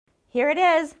Here it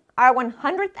is, our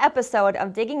 100th episode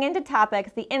of digging into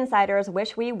topics the insiders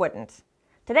wish we wouldn't.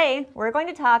 Today, we're going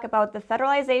to talk about the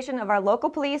federalization of our local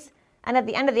police, and at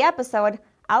the end of the episode,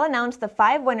 I'll announce the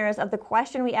 5 winners of the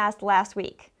question we asked last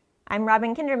week. I'm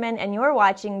Robin Kinderman, and you're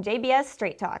watching JBS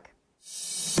Straight Talk.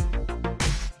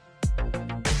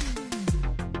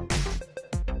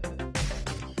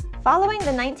 Following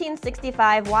the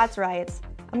 1965 Watts riots,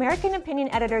 American opinion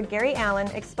editor Gary Allen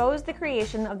exposed the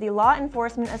creation of the Law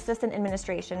Enforcement Assistance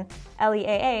Administration,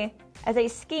 LEAA, as a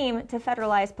scheme to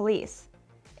federalize police.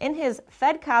 In his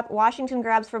Fed Cop Washington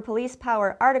Grabs for Police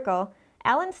Power article,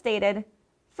 Allen stated,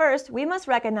 "First, we must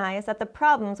recognize that the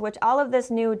problems which all of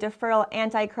this new deferral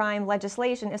anti-crime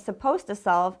legislation is supposed to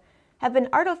solve have been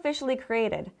artificially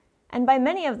created, and by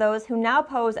many of those who now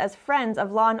pose as friends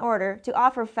of law and order to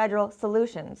offer federal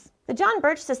solutions." The John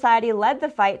Birch Society led the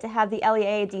fight to have the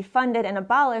LEAA defunded and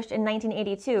abolished in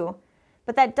 1982,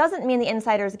 but that doesn't mean the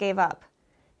insiders gave up.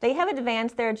 They have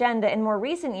advanced their agenda in more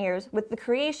recent years with the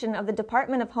creation of the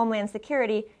Department of Homeland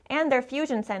Security and their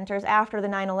fusion centers after the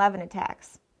 9/11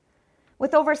 attacks.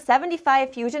 With over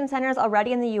 75 fusion centers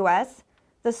already in the U.S.,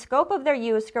 the scope of their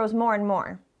use grows more and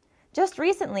more. Just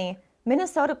recently,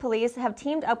 Minnesota police have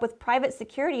teamed up with private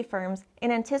security firms in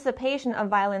anticipation of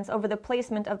violence over the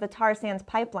placement of the tar sands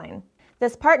pipeline.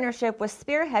 This partnership was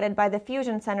spearheaded by the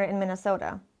Fusion Center in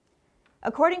Minnesota.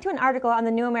 According to an article on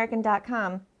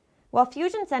thenewamerican.com, while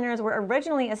fusion centers were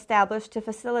originally established to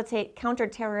facilitate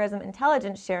counterterrorism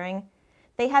intelligence sharing,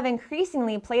 they have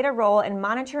increasingly played a role in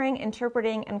monitoring,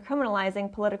 interpreting, and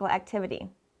criminalizing political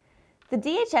activity. The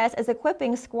DHS is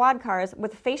equipping squad cars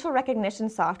with facial recognition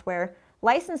software,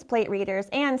 license plate readers,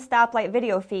 and stoplight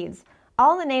video feeds,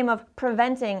 all in the name of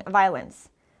preventing violence.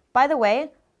 By the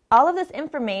way, all of this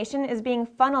information is being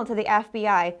funneled to the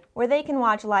FBI, where they can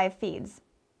watch live feeds.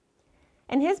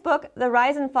 In his book, The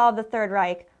Rise and Fall of the Third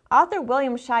Reich, author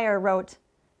William Shirer wrote,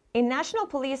 "A national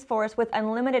police force with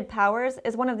unlimited powers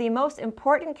is one of the most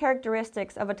important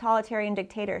characteristics of a totalitarian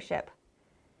dictatorship.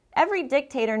 Every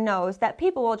dictator knows that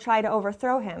people will try to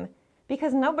overthrow him,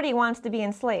 because nobody wants to be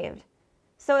enslaved.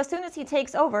 So as soon as he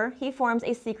takes over, he forms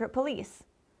a secret police.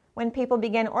 When people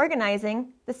begin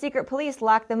organizing, the secret police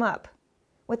lock them up.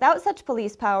 Without such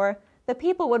police power, the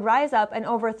people would rise up and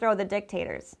overthrow the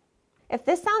dictators." If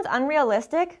this sounds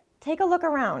unrealistic, take a look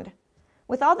around.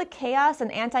 With all the chaos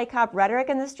and anti-cop rhetoric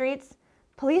in the streets,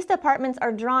 police departments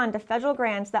are drawn to federal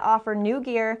grants that offer new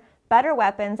gear, better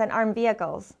weapons, and armed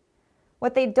vehicles.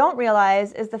 What they don't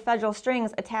realize is the federal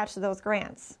strings attached to those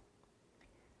grants.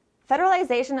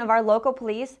 Federalization of our local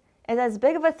police is as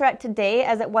big of a threat today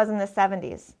as it was in the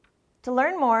 70s. To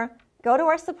learn more, go to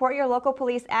our Support Your Local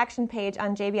Police action page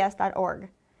on jbs.org.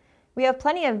 We have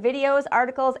plenty of videos,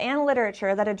 articles, and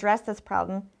literature that address this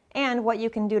problem and what you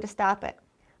can do to stop it.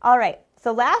 All right,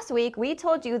 so last week we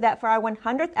told you that for our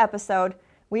 100th episode,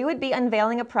 we would be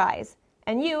unveiling a prize,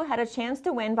 and you had a chance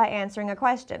to win by answering a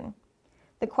question.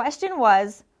 The question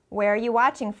was, where are you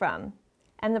watching from?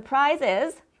 And the prize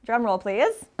is, drum roll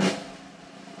please,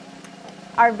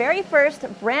 our very first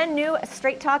brand new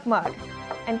Straight Talk mug.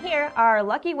 And here are our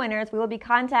lucky winners we will be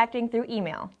contacting through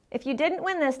email. If you didn't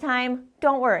win this time,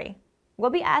 don't worry. We'll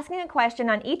be asking a question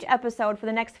on each episode for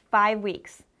the next 5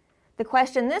 weeks. The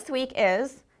question this week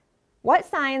is, what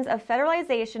signs of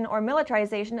federalization or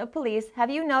militarization of police have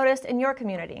you noticed in your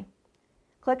community?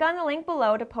 Click on the link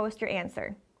below to post your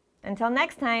answer. Until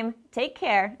next time, take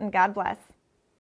care and God bless.